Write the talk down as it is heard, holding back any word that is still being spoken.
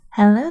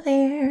Hello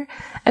there.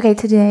 Okay,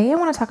 today I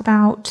want to talk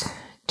about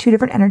two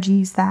different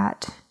energies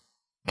that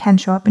can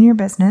show up in your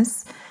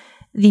business.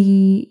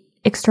 The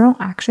external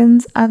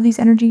actions of these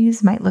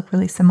energies might look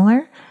really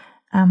similar,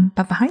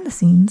 but behind the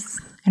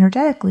scenes,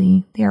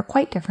 energetically, they are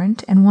quite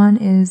different, and one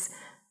is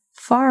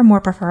far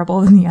more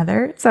preferable than the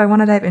other. So I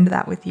want to dive into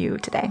that with you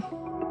today.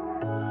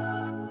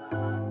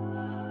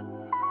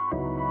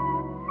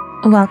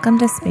 Welcome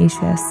to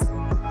Spacious,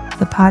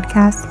 the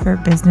podcast for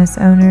business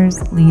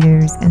owners,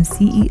 leaders, and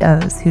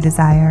CEOs who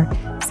desire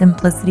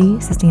simplicity,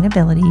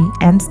 sustainability,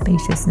 and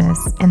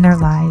spaciousness in their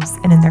lives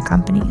and in their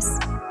companies.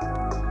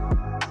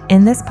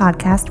 In this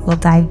podcast, we'll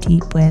dive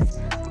deep with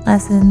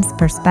lessons,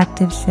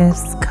 perspective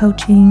shifts,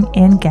 coaching,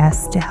 and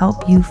guests to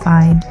help you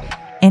find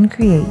and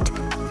create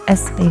a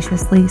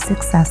spaciously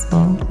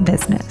successful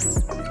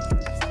business.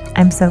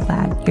 I'm so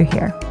glad you're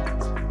here.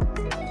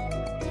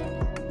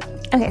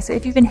 Okay, so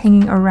if you've been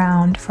hanging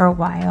around for a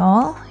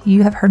while,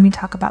 you have heard me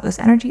talk about this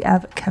energy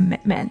of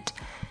commitment.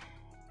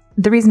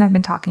 The reason I've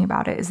been talking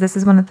about it is this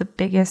is one of the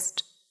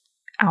biggest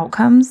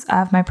outcomes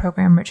of my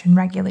program, Rich and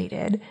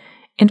Regulated.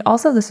 And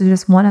also, this is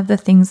just one of the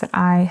things that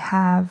I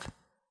have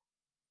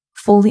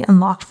fully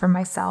unlocked for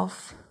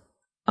myself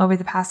over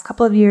the past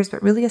couple of years,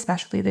 but really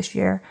especially this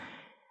year.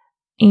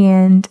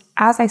 And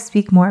as I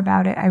speak more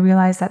about it, I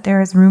realize that there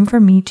is room for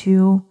me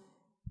to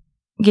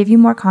give you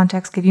more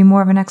context, give you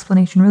more of an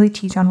explanation, really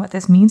teach on what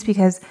this means,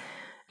 because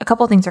a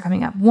couple of things are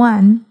coming up.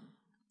 One,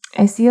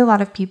 I see a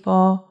lot of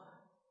people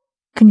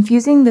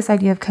confusing this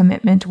idea of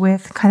commitment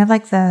with kind of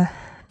like the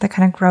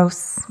kind of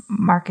gross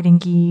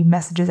marketing-y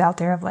messages out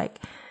there of like,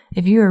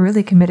 if you were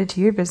really committed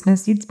to your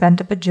business, you'd spend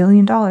 $1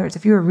 bajillion.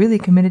 If you were really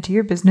committed to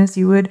your business,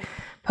 you would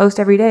post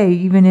every day,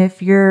 even if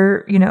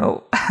you're,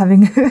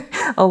 having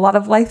a lot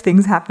of life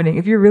things happening.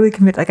 If you're really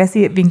committed, like I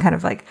see it being kind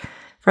of like,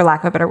 for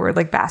lack of a better word,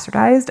 like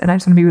bastardized. And I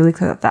just want to be really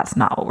clear that that's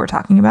not what we're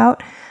talking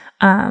about.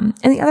 And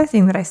the other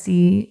thing that I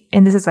see,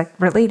 and this is like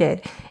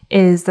related,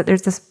 is that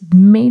there's this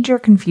major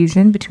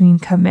confusion between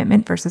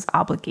commitment versus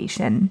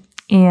obligation.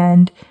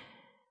 And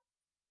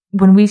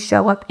when we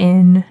show up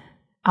in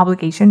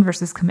obligation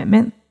versus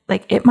commitment,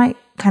 like it might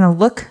kind of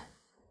look,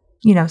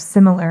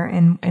 similar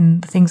in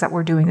the things that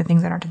we're doing, the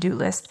things on our to-do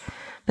list,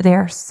 but they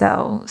are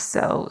so,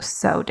 so,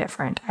 so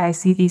different. I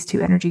see these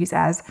two energies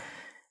as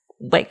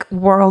like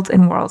worlds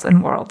and worlds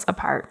and worlds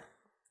apart.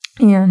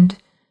 And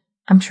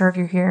I'm sure if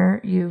you're here,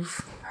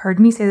 you've heard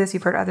me say this,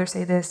 you've heard others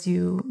say this,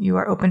 you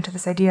are open to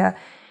this idea.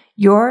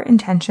 Your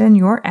intention,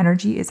 your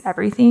energy is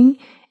everything.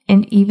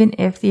 And even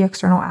if the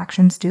external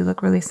actions do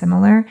look really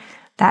similar,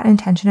 that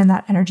intention and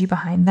that energy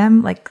behind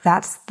them, like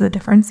that's the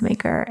difference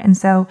maker. And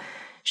so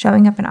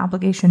showing up in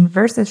obligation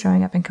versus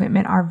showing up in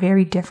commitment are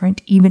very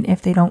different, even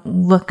if they don't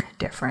look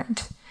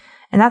different.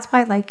 And that's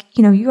why,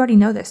 you already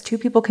know this. Two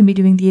people can be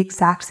doing the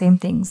exact same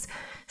things,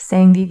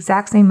 saying the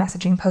exact same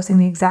messaging, posting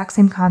the exact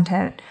same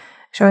content,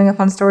 showing up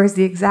on stories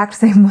the exact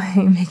same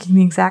way, making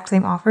the exact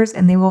same offers,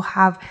 and they will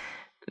have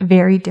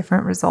very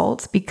different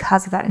results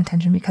because of that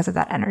intention, because of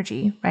that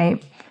energy,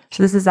 right?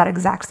 So this is that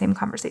exact same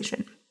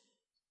conversation.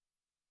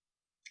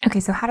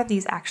 Okay, so how do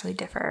these actually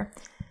differ?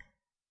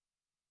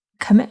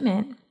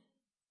 Commitment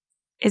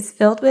is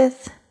filled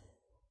with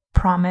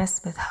promise,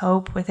 with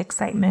hope, with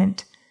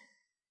excitement.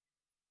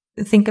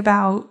 Think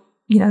about,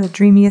 the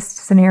dreamiest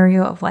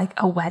scenario of like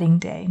a wedding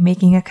day,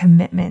 making a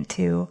commitment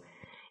to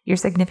your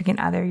significant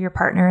other, your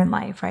partner in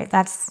life, right?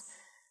 That's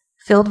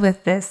filled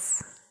with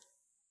this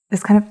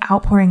kind of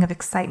outpouring of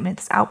excitement,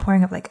 this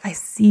outpouring of like, I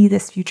see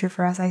this future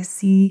for us. I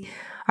see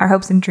our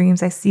hopes and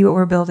dreams. I see what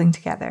we're building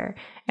together.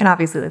 And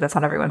obviously that's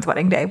not everyone's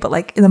wedding day, but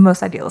like in the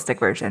most idealistic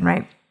version,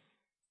 right?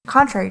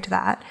 Contrary to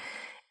that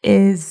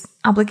is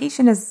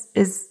obligation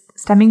is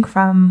stemming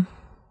from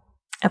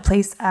a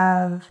place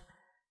of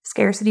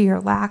scarcity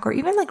or lack, or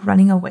even like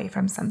running away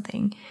from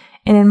something.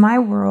 And in my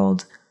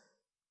world,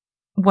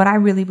 what I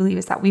really believe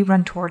is that we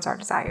run towards our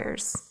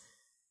desires.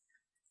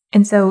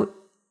 And so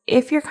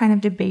if you're kind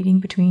of debating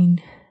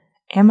between,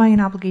 am I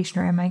in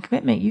obligation or am I in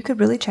commitment, you could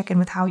really check in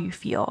with how you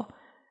feel.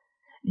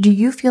 Do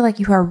you feel like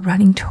you are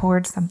running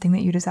towards something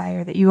that you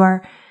desire, that you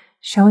are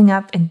showing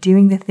up and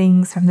doing the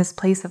things from this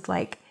place of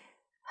like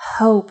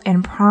hope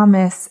and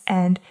promise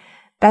and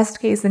best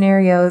case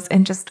scenarios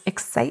and just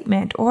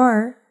excitement?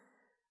 Or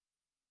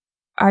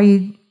are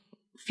you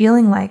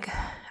feeling like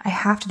I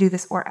have to do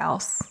this or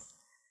else?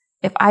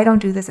 If I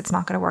don't do this, it's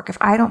not going to work. If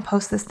I don't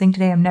post this thing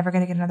today, I'm never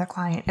going to get another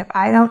client. If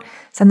I don't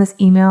send this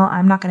email,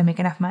 I'm not going to make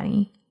enough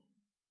money.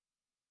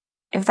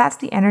 If that's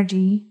the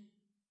energy,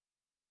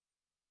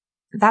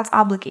 that's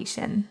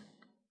obligation,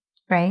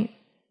 right?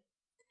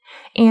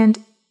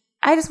 And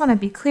I just want to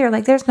be clear,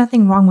 like there's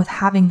nothing wrong with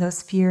having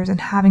those fears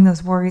and having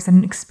those worries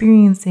and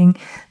experiencing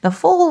the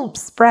full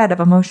spread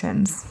of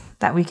emotions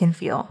that we can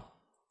feel.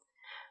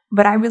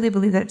 But I really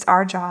believe that it's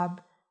our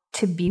job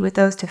to be with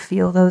those, to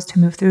feel those, to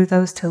move through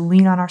those, to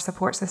lean on our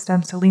support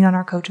systems, to lean on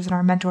our coaches and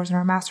our mentors and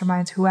our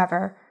masterminds,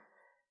 whoever,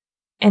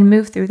 and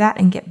move through that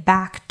and get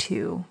back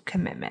to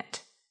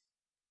commitment.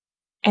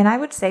 And I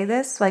would say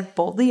this like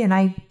boldly, and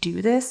I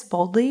do this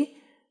boldly.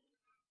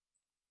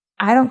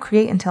 I don't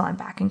create until I'm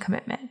back in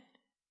commitment.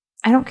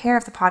 I don't care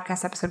if the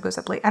podcast episode goes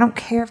up late. I don't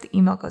care if the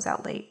email goes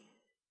out late.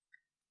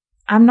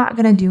 I'm not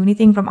going to do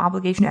anything from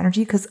obligation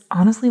energy because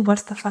honestly,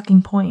 what's the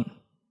fucking point?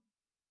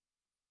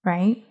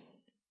 Right?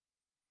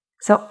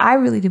 So I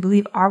really do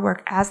believe our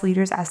work as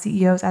leaders, as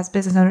CEOs, as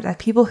business owners, as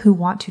people who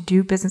want to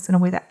do business in a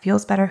way that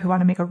feels better, who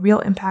want to make a real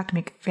impact,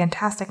 make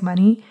fantastic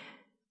money,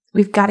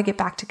 we've got to get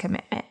back to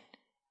commitment.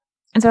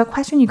 And so a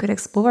question you could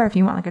explore if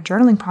you want like a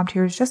journaling prompt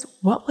here is just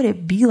what would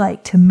it be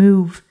like to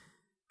move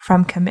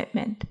from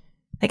commitment?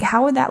 Like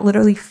how would that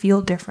literally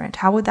feel different?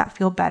 How would that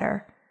feel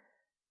better?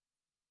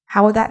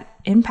 How would that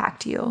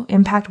impact you?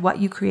 Impact what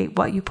you create,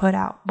 what you put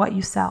out, what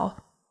you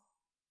sell?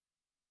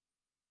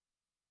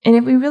 And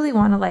if we really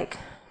want to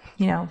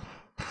I'm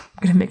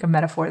going to make a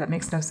metaphor that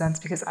makes no sense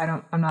because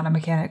I'm not a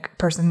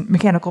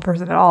mechanical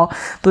person at all.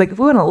 But like if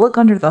we want to look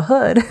under the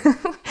hood,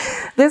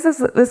 this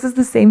is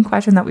the same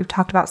question that we've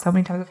talked about so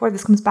many times before.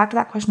 This comes back to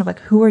that question of like,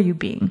 who are you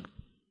being?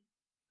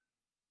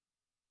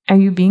 Are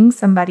you being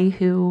somebody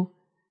who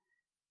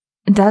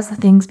does the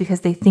things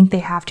because they think they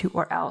have to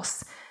or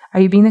else? Are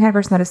you being the kind of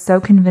person that is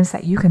so convinced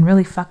that you can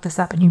really fuck this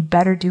up and you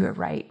better do it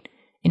right?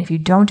 And if you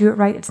don't do it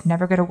right, it's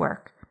never going to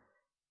work.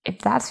 If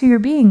that's who you're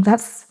being,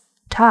 that's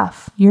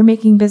tough. You're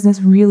making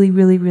business really,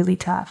 really, really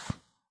tough.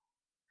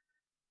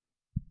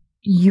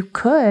 You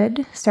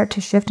could start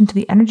to shift into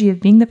the energy of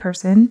being the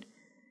person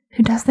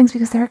who does things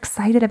because they're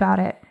excited about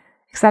it,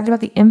 excited about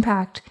the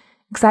impact,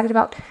 excited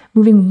about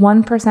moving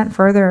 1%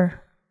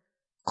 further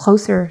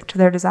closer to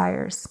their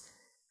desires,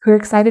 who are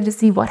excited to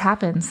see what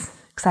happens,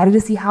 excited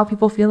to see how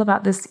people feel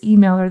about this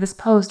email or this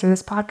post or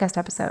this podcast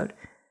episode.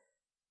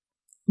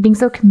 Being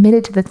so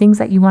committed to the things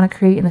that you want to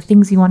create and the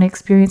things you want to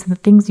experience and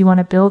the things you want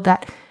to build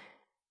that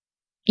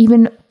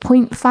even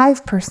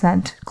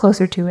 0.5%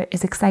 closer to it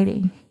is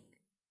exciting,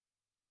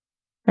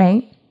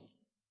 right?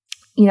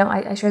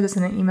 I shared this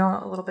in an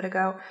email a little bit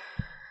ago.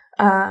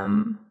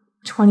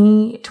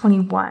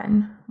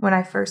 2021, when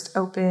I first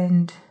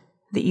opened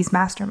the Ease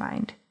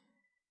Mastermind,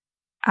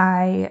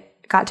 I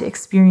got to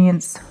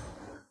experience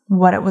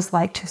what it was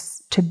like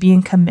to be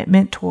in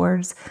commitment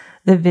towards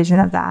the vision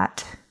of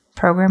that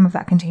program, of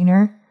that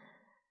container.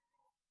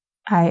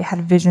 I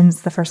had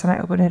visions the first time I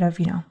opened it of,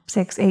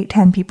 6, 8,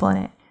 10 people in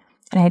it.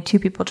 And I had 2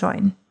 people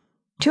join.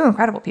 2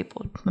 incredible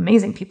people,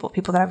 amazing people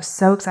that I was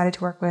so excited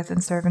to work with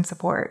and serve and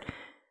support.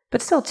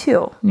 But still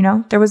 2,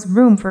 there was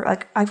room for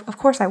of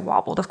course I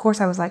wobbled. Of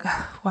course I was like,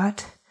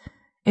 what?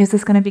 Is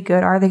this going to be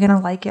good? Are they going to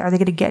like it? Are they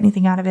going to get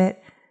anything out of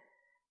it?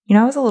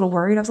 I was a little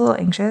worried. I was a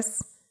little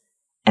anxious.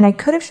 And I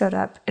could have showed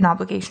up in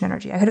obligation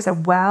energy. I could have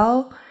said,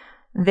 well,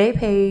 they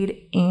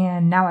paid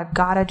and now I've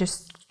got to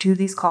just do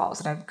these calls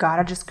and I've got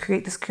to just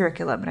create this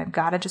curriculum and I've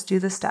got to just do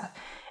this stuff.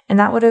 And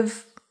that would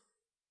have,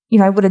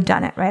 I would have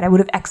done it, right? I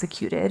would have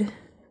executed,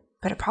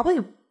 but it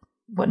probably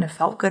wouldn't have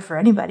felt good for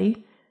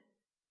anybody.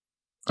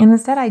 And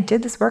instead, I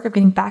did this work of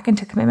getting back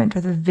into commitment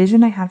to the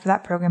vision I had for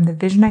that program, the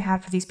vision I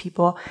had for these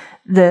people,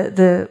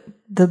 the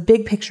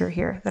big picture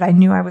here that I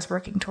knew I was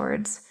working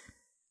towards.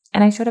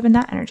 And I showed up in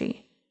that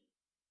energy.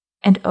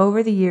 And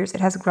over the years,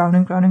 it has grown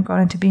and grown and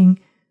grown into being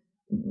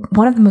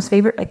one of the most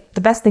favorite,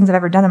 the best things I've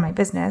ever done in my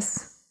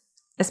business,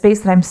 a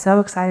space that I'm so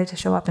excited to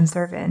show up and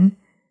serve in,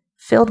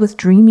 filled with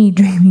dreamy,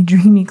 dreamy,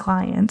 dreamy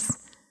clients.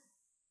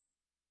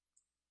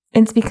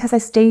 And it's because I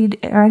stayed,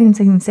 or I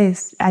didn't even say,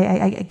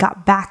 I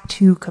got back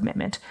to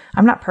commitment.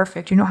 I'm not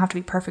perfect. You don't have to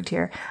be perfect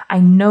here. I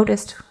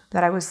noticed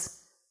that I was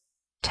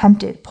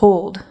tempted,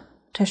 pulled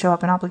to show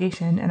up in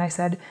obligation. And I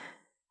said,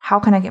 how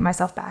can I get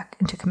myself back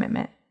into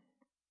commitment?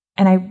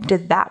 And I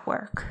did that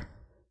work,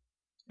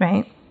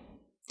 right?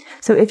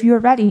 So if you're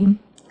ready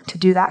to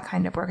do that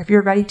kind of work, if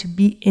you're ready to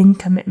be in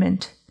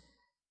commitment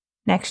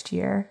next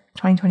year,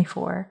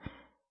 2024,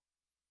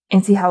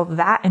 and see how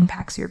that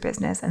impacts your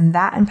business and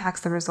that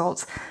impacts the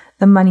results,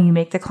 the money you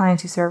make, the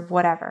clients you serve,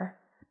 whatever,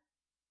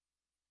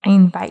 I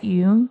invite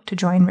you to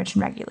join Rich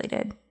and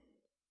Regulated,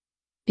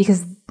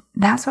 because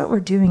that's what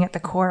we're doing at the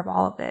core of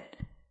all of it.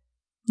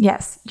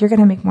 Yes, you're going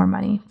to make more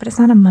money, but it's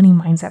not a money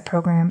mindset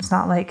program. It's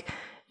not like,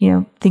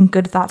 think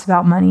good thoughts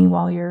about money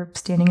while you're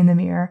standing in the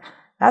mirror.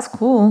 That's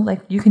cool.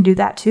 You can do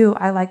that too.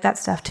 I like that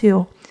stuff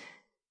too.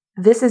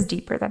 This is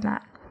deeper than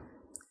that.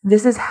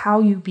 This is how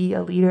you be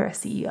a leader, a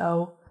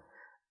CEO,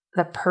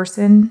 the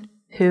person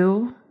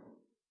who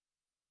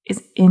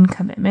is in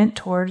commitment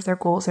towards their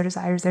goals, their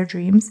desires, their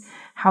dreams,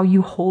 how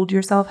you hold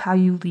yourself, how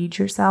you lead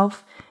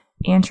yourself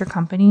and your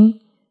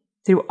company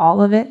through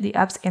all of it, the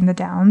ups and the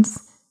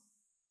downs,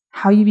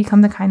 how you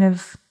become the kind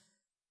of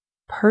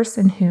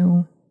person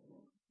who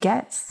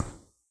gets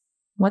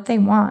what they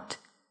want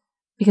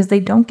because they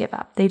don't give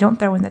up. They don't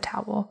throw in the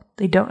towel.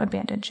 They don't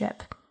abandon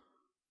ship.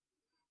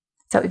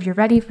 So if you're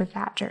ready for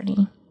that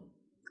journey,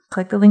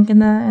 click the link in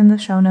the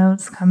show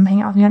notes. Come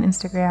hang out with me on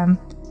Instagram.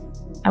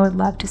 I would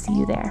love to see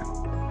you there.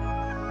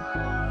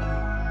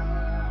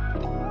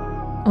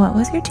 What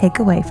was your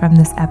takeaway from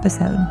this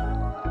episode?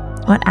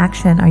 What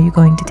action are you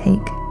going to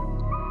take?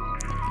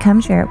 Come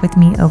share it with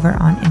me over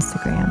on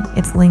Instagram.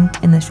 It's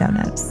linked in the show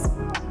notes.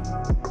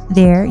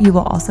 There, you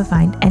will also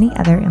find any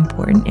other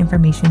important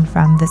information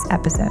from this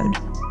episode.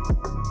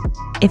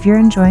 If you're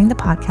enjoying the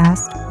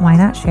podcast, why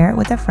not share it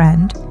with a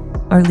friend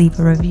or leave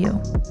a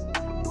review?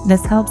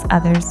 This helps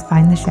others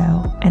find the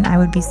show, and I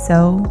would be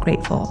so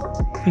grateful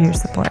for your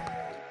support.